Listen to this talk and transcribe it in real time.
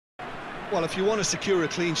Well, if you want to secure a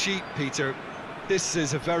clean sheet, Peter, this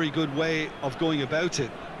is a very good way of going about it.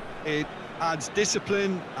 It adds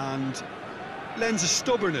discipline and lends a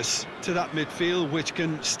stubbornness to that midfield, which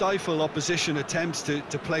can stifle opposition attempts to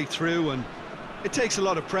play through, and it takes a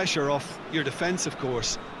lot of pressure off your defence, of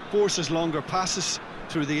course. Forces longer passes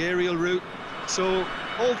through the aerial route. So,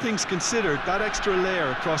 all things considered, that extra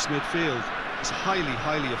layer across midfield is highly,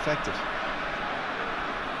 highly effective.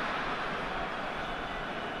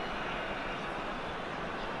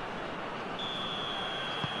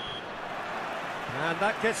 And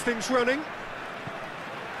that gets things running.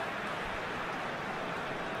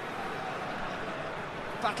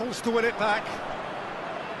 Battles to win it back.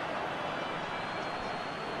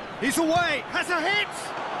 He's away, has a hit!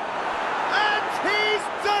 And he's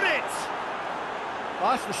done it!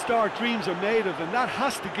 That's the start dreams are made of, and that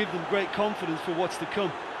has to give them great confidence for what's to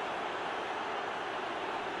come.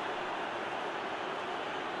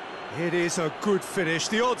 It is a good finish.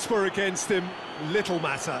 The odds were against him. Little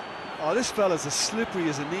matter. Oh, this fella's as slippery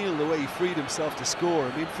as a needle the way he freed himself to score.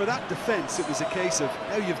 I mean, for that defence, it was a case of,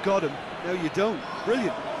 now you've got him, now you don't.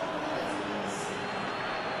 Brilliant.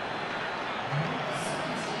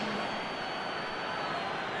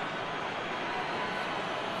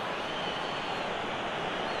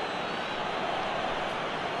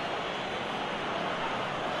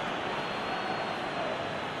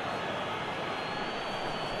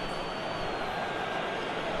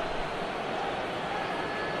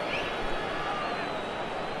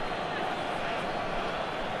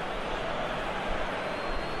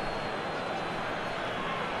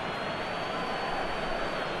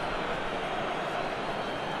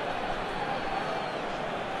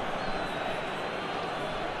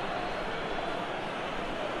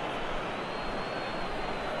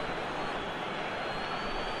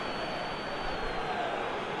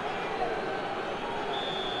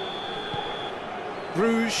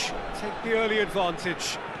 Brugge take the early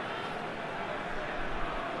advantage.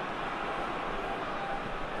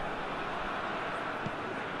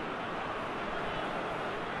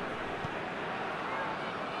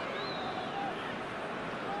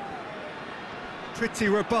 Pretty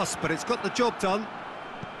robust, but it's got the job done.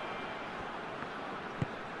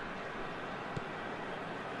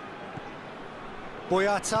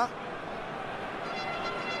 Boyata.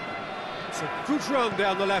 It's a good run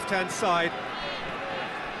down the left-hand side.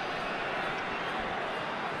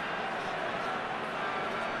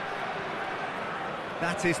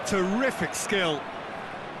 That is terrific skill.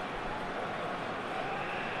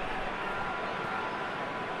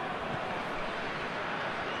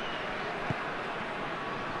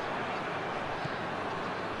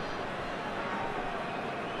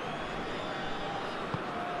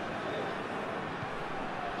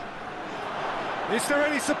 Is there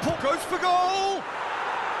any support? Goes for goal!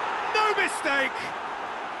 No mistake!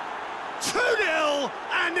 2-0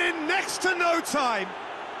 and in next to no time.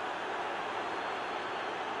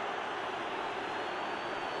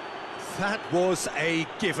 That was a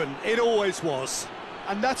given. It always was.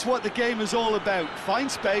 And that's what the game is all about.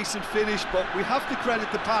 Find space and finish, but we have to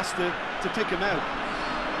credit the pass to pick him out.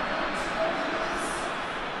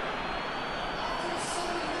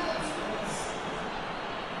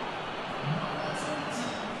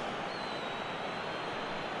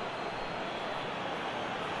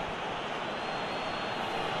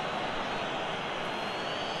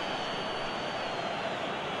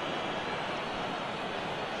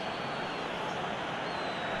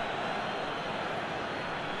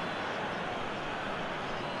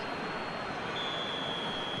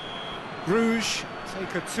 Brugge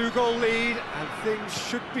take a 2-goal lead and things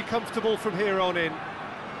should be comfortable from here on in.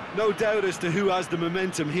 No doubt as to who has the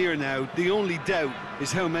momentum here now. The only doubt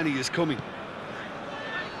is how many is coming.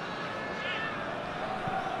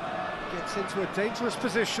 Gets into a dangerous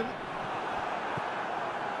position.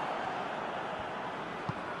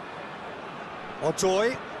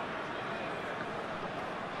 Odoi.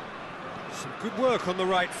 Some good work on the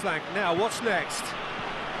right flank. Now, what's next?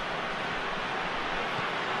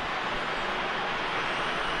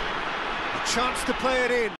 Chance to play it in.